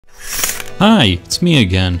Hi, it's me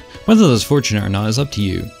again. Whether that's fortunate or not is up to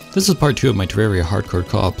you. This is part 2 of my Terraria hardcore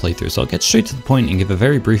co-op playthrough, so I'll get straight to the point and give a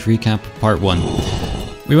very brief recap of part 1.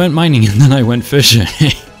 We went mining and then I went fishing.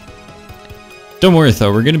 Don't worry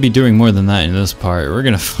though, we're going to be doing more than that in this part. We're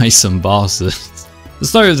going to fight some bosses. The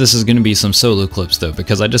start of this is going to be some solo clips though,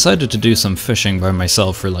 because I decided to do some fishing by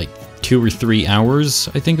myself for like 2 or 3 hours,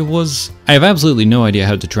 I think it was. I have absolutely no idea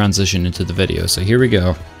how to transition into the video, so here we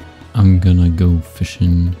go. I'm gonna go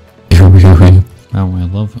fishing. Oh, I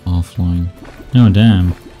love offline. Oh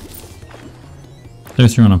damn. They're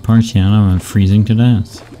throwing a party and I'm freezing to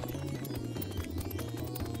death.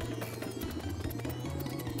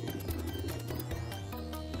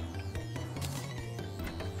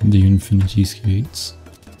 The infinity skates.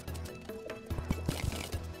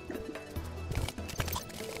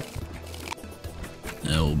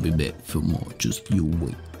 I'll be back for more, just you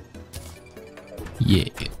wait. Yeah,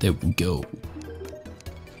 there we go.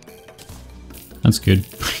 That's good.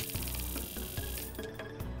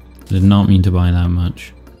 Did not mean to buy that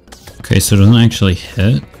much. Okay, so it doesn't actually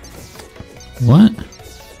hit. What?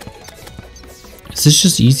 Is this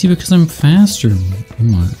just easy because I'm faster?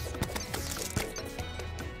 What?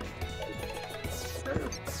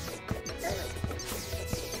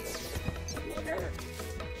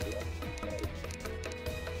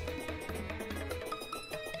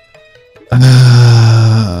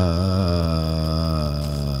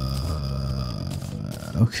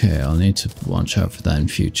 Okay, I'll need to watch out for that in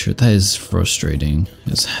future. That is frustrating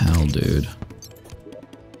as hell, dude.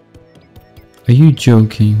 Are you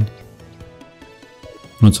joking?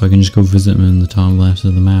 What, so I can just go visit him in the top left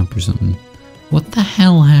of the map or something? What the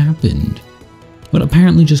hell happened? What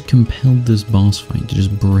apparently just compelled this boss fight to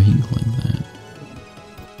just break like that?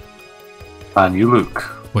 Man, you look.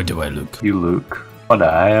 What do I look? You look. What the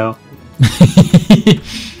hell?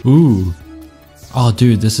 Ooh. Oh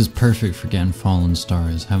dude, this is perfect for getting fallen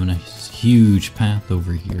stars, having a huge path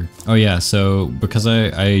over here. Oh yeah, so because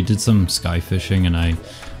I did some sky fishing and I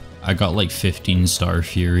got like 15 star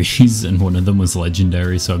furies and one of them was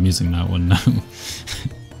legendary, so I'm using that one now.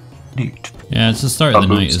 Neat. Yeah, it's the start of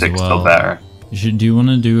the night as well. Still better. Do you want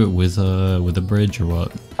to do it with a bridge or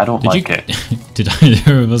what? I don't like it. Did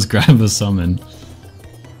either of us grab a summon?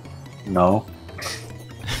 No.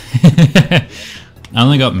 I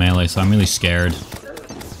only got melee, so I'm really scared.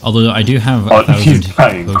 Although I do have 1,000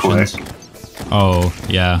 potions. Quick. Oh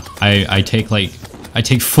yeah, I take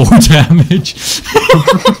 4 damage.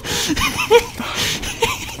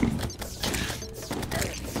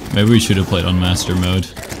 Maybe we should have played on master mode.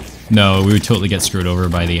 No, we would totally get screwed over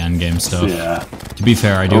by the endgame stuff. Yeah. To be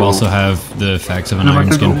fair, I do also have the effects of an iron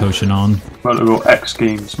skin potion on. I'm gonna go X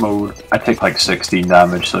Games mode. I take like 16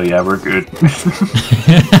 damage, so yeah, we're good.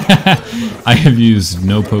 I have used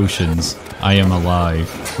no potions. I am alive.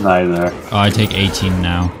 Neither. Oh, I take 18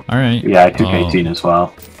 now. Alright. Yeah, I took 18 as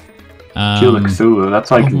well. Shield of Cthulhu,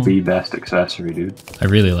 that's like the best accessory, dude. I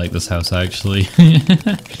really like this house actually.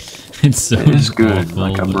 It's so good, awful,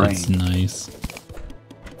 like a but brain. it's nice.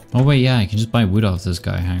 Oh wait, yeah, I can just buy wood off this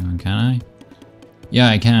guy. Hang on, can I? Yeah,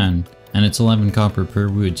 I can. And it's 11 copper per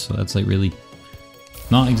wood, so that's like really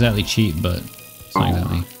not exactly cheap, but it's not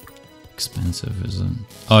exactly expensive, is it?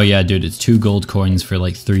 Oh yeah, dude, it's 2 gold coins for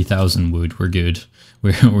like 3,000 wood. We're good.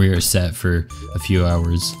 We're set for a few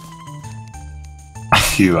hours. A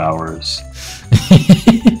few hours.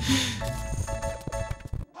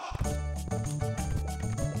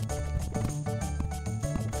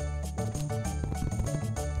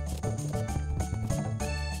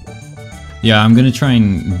 Yeah, I'm gonna try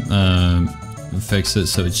and fix it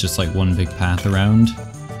so it's just like one big path around.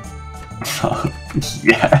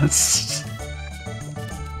 Yes.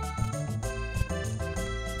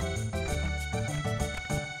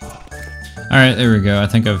 Alright, there we go. I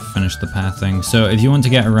think I've finished the path thing. So if you want to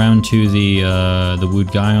get around to the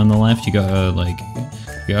wood guy on the left, you gotta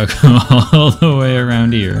go all the way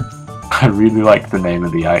around here. I really like the name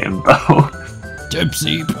of the item though.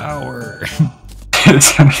 Tipsy power. It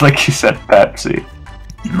sounds like you said Pepsi.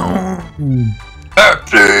 No.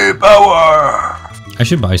 Pepsi power! I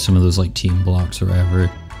should buy some of those like team blocks or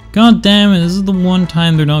whatever. God damn it, this is the one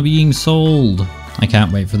time they're not being sold. I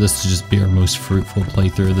can't wait for this to just be our most fruitful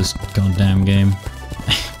playthrough of this goddamn game.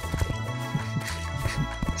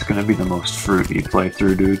 It's gonna be the most fruity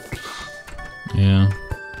playthrough, dude. Yeah.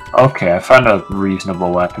 Okay, I found a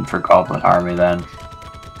reasonable weapon for Goblin Army then.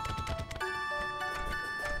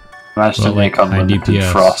 Managed to make unlimited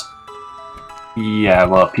frost. Yeah,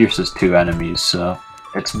 well, it pierces 2 enemies, so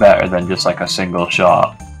it's better than just like a single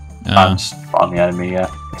shot on the enemy, yeah.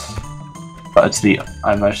 But it's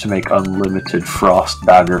I managed to make unlimited frost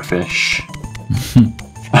daggerfish.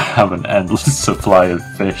 have an endless supply of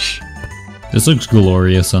fish. This looks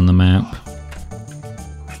glorious on the map.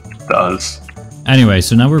 It does. Anyway,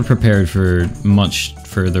 so now we're prepared for much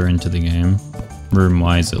further into the game.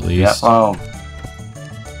 Room-wise, at least. Yeah,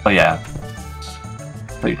 well, yeah.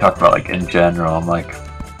 So you talked about, like, in general, I'm like,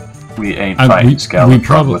 we ain't fighting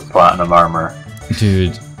Skeletron with platinum armor.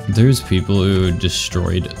 Dude, there's people who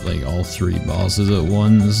destroyed, like, all 3 bosses at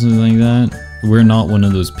once, like that. We're not one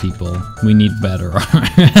of those people. We need better armor.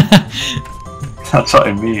 That's what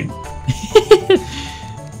I mean.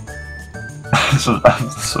 That's what I'm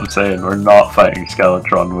saying. We're not fighting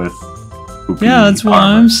Skeletron with OP Yeah, that's what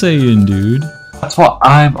armor. I'm saying, dude. That's what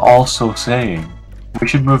I'm also saying. We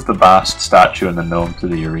should move the Bast statue and the gnome to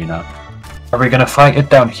the arena. Are we gonna fight it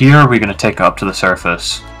down here, or are we gonna take it up to the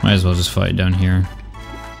surface? Might as well just fight down here.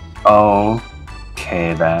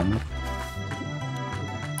 Okay then.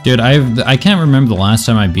 Dude, I can't remember the last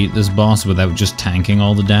time I beat this boss without just tanking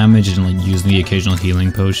all the damage and like using the occasional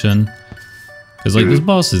healing potion. Because like this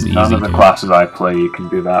boss is easy. None of the classes I play you can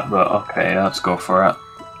do that, but okay, let's go for it.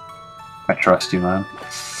 I trust you, man.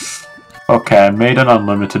 Okay, I made an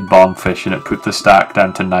unlimited bombfish and it put the stack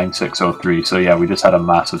down to 9603, so yeah, we just had a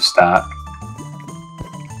massive stack.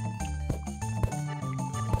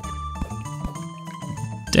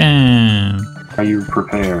 Damn. Are you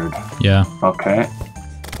prepared? Yeah. Okay.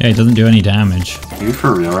 Yeah, it doesn't do any damage. Are you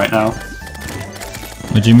for real right now?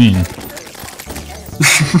 What do you mean?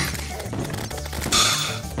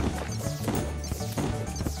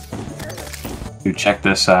 Dude, check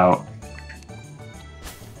this out.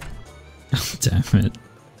 Damn it.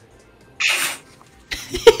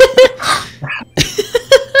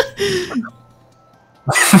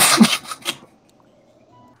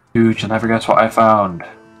 Dude, you'll never guess what I found.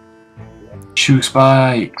 Shoe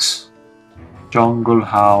spikes. Jungle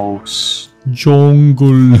house.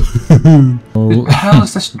 Jungle. What the hell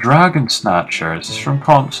is this Dragon Snatcher? Is this from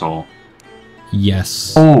console?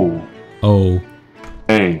 Yes. Oh. Oh.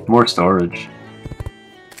 Hey, more storage.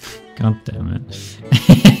 God damn it.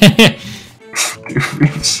 Dude, we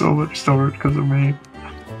have so much storage because of me.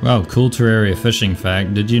 Wow, cool Terraria fishing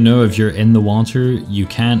fact. Did you know if you're in the water, you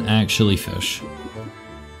can't actually fish?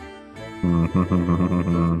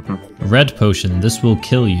 Red potion, this will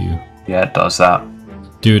kill you. Yeah, it does that.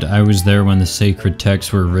 Dude, I was there when the sacred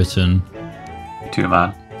texts were written. Too,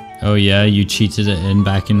 man. Oh yeah, you cheated it in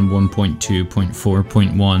back in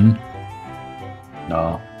 1.2.4.1.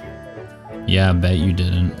 No. Yeah, I bet you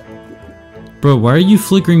didn't. Bro, why are you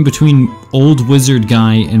flickering between old wizard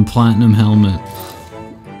guy and platinum helmet?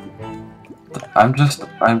 I'm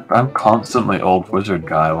constantly old wizard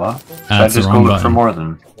guy, what? Should I That's just the go wrong look for button. more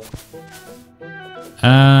than?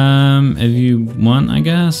 If you want, I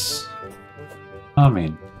guess. I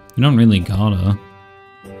mean, You don't really gotta.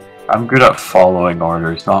 I'm good at following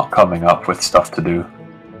orders, not coming up with stuff to do.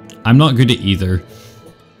 I'm not good at either.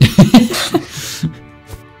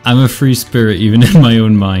 I'm a free spirit even in my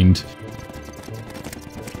own mind.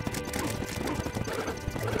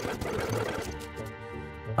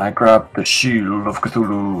 I grabbed the shield of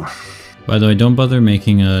Cthulhu. By the way, don't bother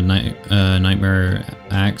making a nightmare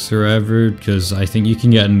axe or whatever, because I think you can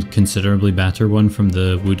get a considerably better one from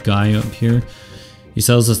the wood guy up here. He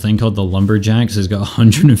sells this thing called the Lumberjacks. He's got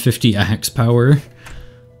 150 axe power.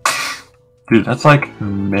 Dude, that's like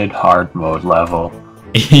mid-hard mode level.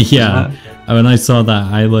 Yeah. When I saw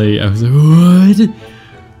that, I was like,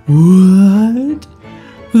 what?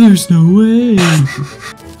 There's no way.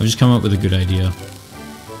 I've just come up with a good idea.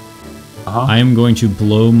 I am going to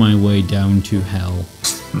blow my way down to hell.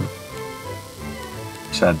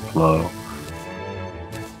 Said blow.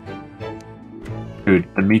 Dude,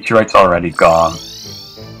 the meteorite's already gone.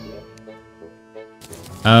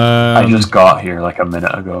 I just got here like a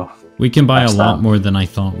minute ago. We can buy a lot more than I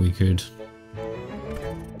thought we could.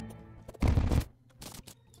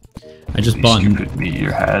 I just bought stupid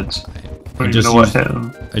meteor heads. I just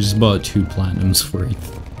bought 2 platinums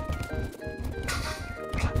worth.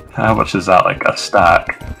 How much is that? Like a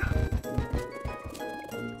stack?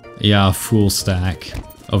 Yeah, a full stack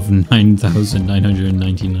of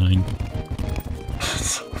 9,999.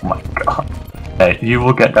 Oh my god. Hey, you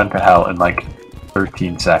will get down to hell in like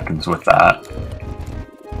 13 seconds with that.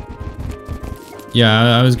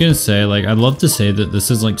 Yeah, I was gonna say, like, I'd love to say that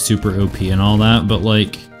this is like super OP and all that, but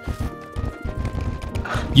like,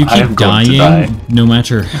 you keep dying no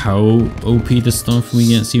matter how OP the stuff we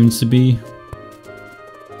get seems to be.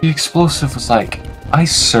 The explosive was like, I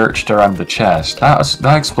searched around the chest.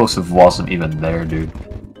 That explosive wasn't even there, dude.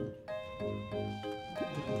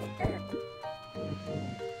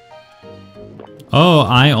 Oh,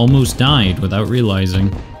 I almost died without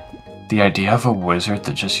realizing. the idea of a wizard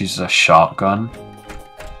that just uses a shotgun.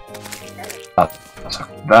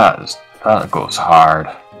 That goes hard.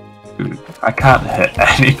 Dude, I can't hit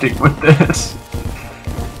anything with this.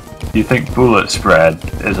 Do you think bullet spread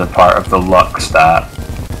is a part of the luck stat?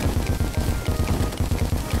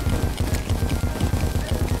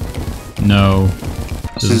 No.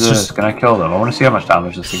 Let's do this. Can I kill them? I want to see how much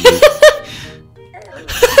damage this thing does.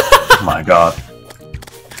 Oh my god.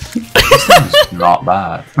 This thing's not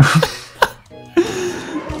bad.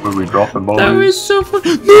 Were we dropping boys? That was so fun.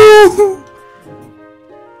 No!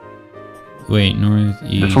 Wait, north,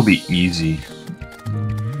 east. This will be easy.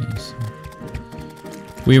 East.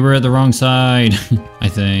 We were at the wrong side, I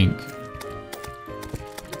think.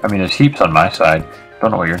 I mean, there's heaps on my side. Don't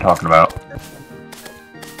know what you're talking about.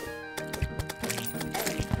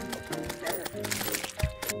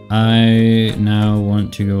 I now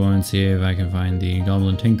want to go and see if I can find the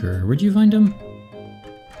Goblin Tinkerer. Where'd you find him?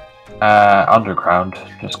 Underground.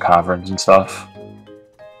 Just caverns and stuff.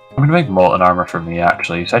 I'm gonna make molten armor for me,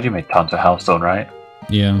 actually. You said you made tons of hellstone, right?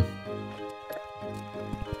 Yeah.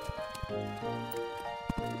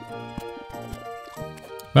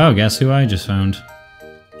 Wow, guess who I just found?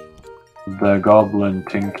 The Goblin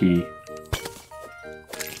Tinky.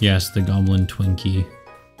 Yes, the Goblin Twinkie.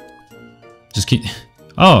 Just keep...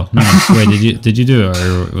 Oh, no. Wait, did you do it,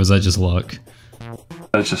 or was that just luck?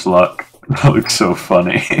 That's just luck. That looks so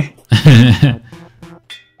funny.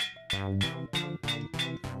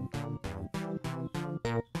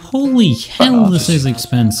 Holy hell, this is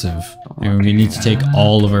expensive. And we need to take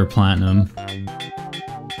all of our platinum.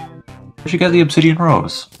 Where'd you get the obsidian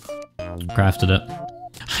rose? Crafted it.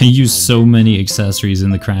 I used so many accessories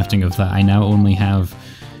in the crafting of that. I now only have...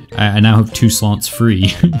 I now have 2 slots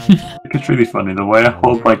free. It's really funny, the way I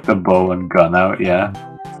hold like the bow and gun out, yeah.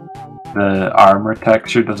 The armor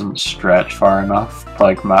texture doesn't stretch far enough to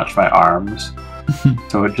like match my arms.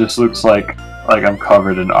 So it just looks like I'm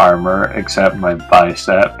covered in armor except my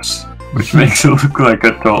biceps, which makes it look like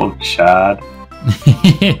a total Chad.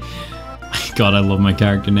 God, I love my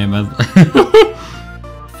character name.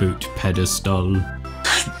 Foot Pedestal.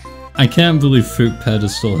 I can't believe Foot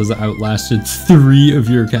Pedestal has outlasted 3 of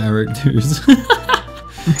your characters.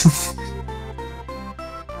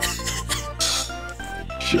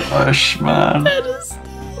 Josh, man.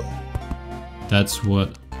 That's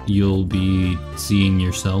what you'll be seeing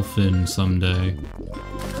yourself in someday.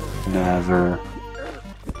 Never.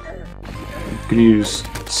 You can use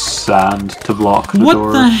sand to block the door.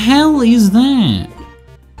 What the hell is that?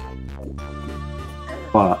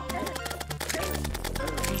 What?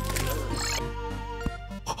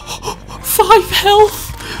 5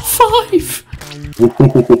 health! 5!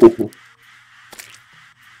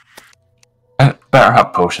 I better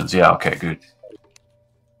have potions. Yeah, okay, good.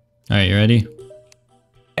 Alright, you ready?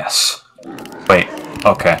 Yes. Wait,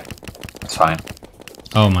 okay. That's fine.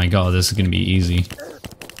 Oh my god, this is gonna be easy.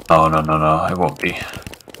 No, it won't be.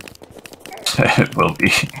 It will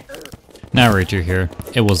be. Narrator here.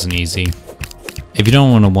 It wasn't easy. If you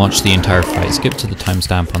don't want to watch the entire fight, skip to the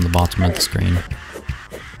timestamp on the bottom of the screen.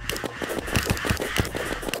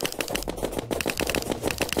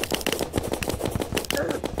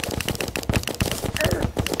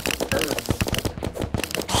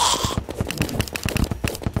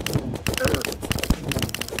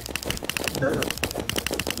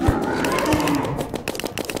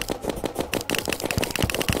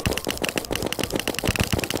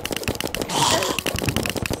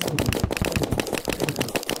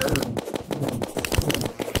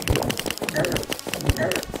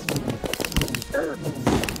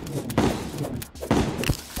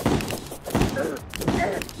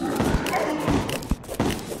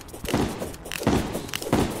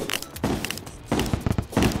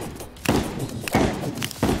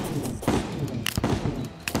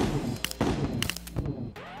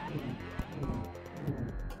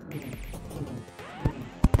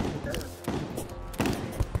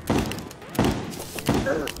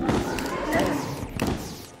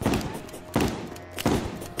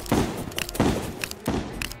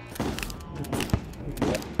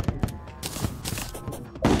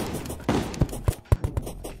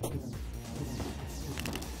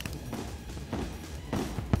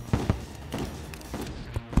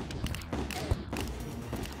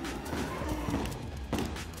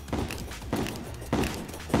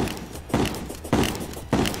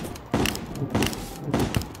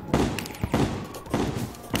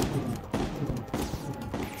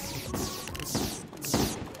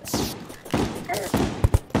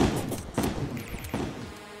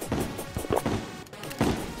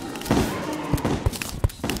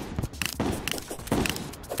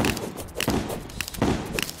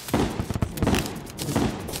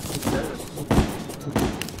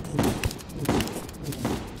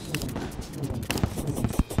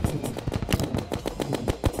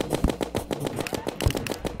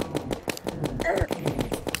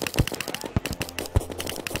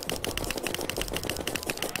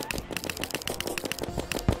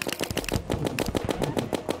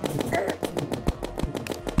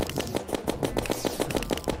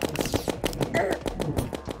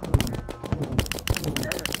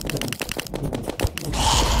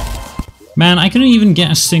 Man, I couldn't even get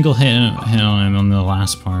a single hit on him on the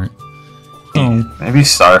last part. Oh. Maybe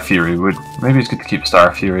Star Fury would. Maybe it's good to keep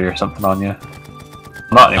Star Fury or something on you.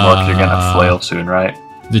 Not anymore because you're getting a flail soon, right?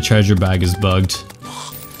 The treasure bag is bugged.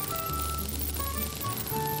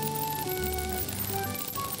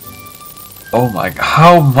 Oh my god,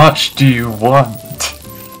 how much do you want?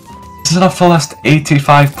 This is enough to last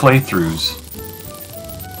 85 playthroughs.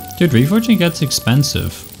 Dude, reforging gets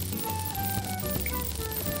expensive.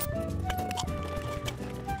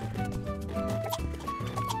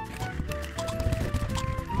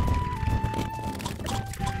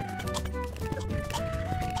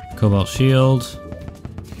 Cobalt shield.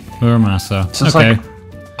 Or massa. This is okay. like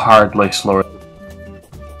hardly slower.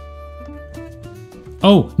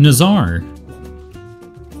 Oh, Nazar.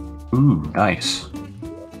 Ooh, nice.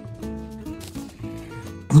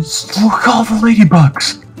 Look at all the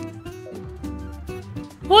ladybugs!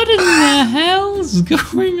 What in the hell's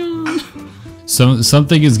going on?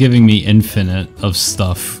 Something is giving me infinite of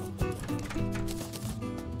stuff.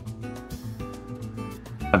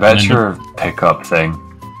 I bet your pickup thing.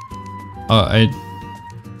 I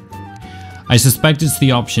suspect it's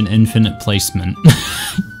the option infinite placement. Dude,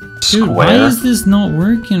 Square. why is this not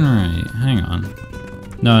working right? Hang on.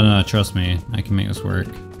 No, trust me. I can make this work.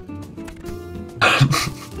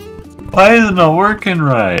 Why is it not working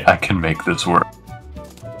right? I can make this work.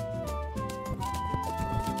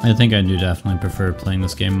 I think I do definitely prefer playing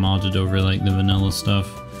this game modded over like the vanilla stuff.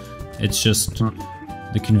 It's just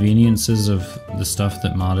the conveniences of the stuff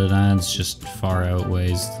that modded adds just far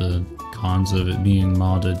outweighs the cons of it being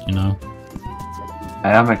modded, you know?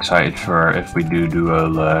 I am excited for if we do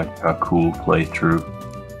a cool playthrough.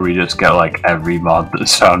 Where we just get like every mod that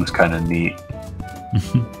sounds kind of neat.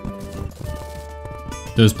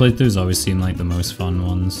 Those playthroughs always seem like the most fun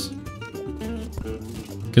ones.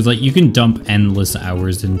 Because like you can dump endless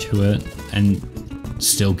hours into it and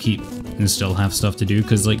still have stuff to do.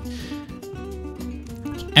 Because like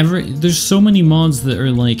there's so many mods that are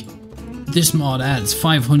like, this mod adds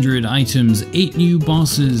 500 items, 8 new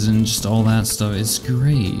bosses, and just all that stuff. It's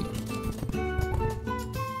great.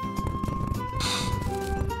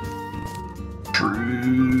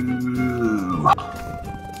 True.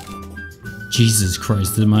 Jesus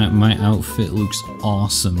Christ, my outfit looks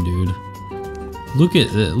awesome, dude. Look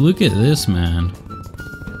at this, man.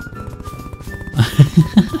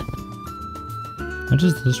 How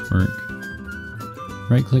does this work?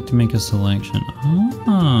 Right click to make a selection.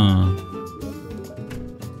 Ah.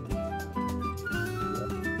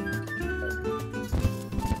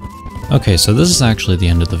 Okay, so this is actually the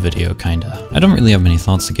end of the video, kinda. I don't really have many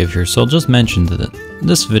thoughts to give here, so I'll just mention that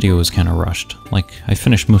this video was kinda rushed. Like, I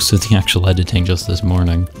finished most of the actual editing just this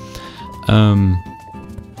morning.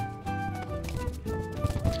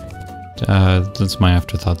 That's my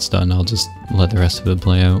afterthoughts done. I'll just let the rest of it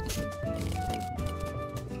play out.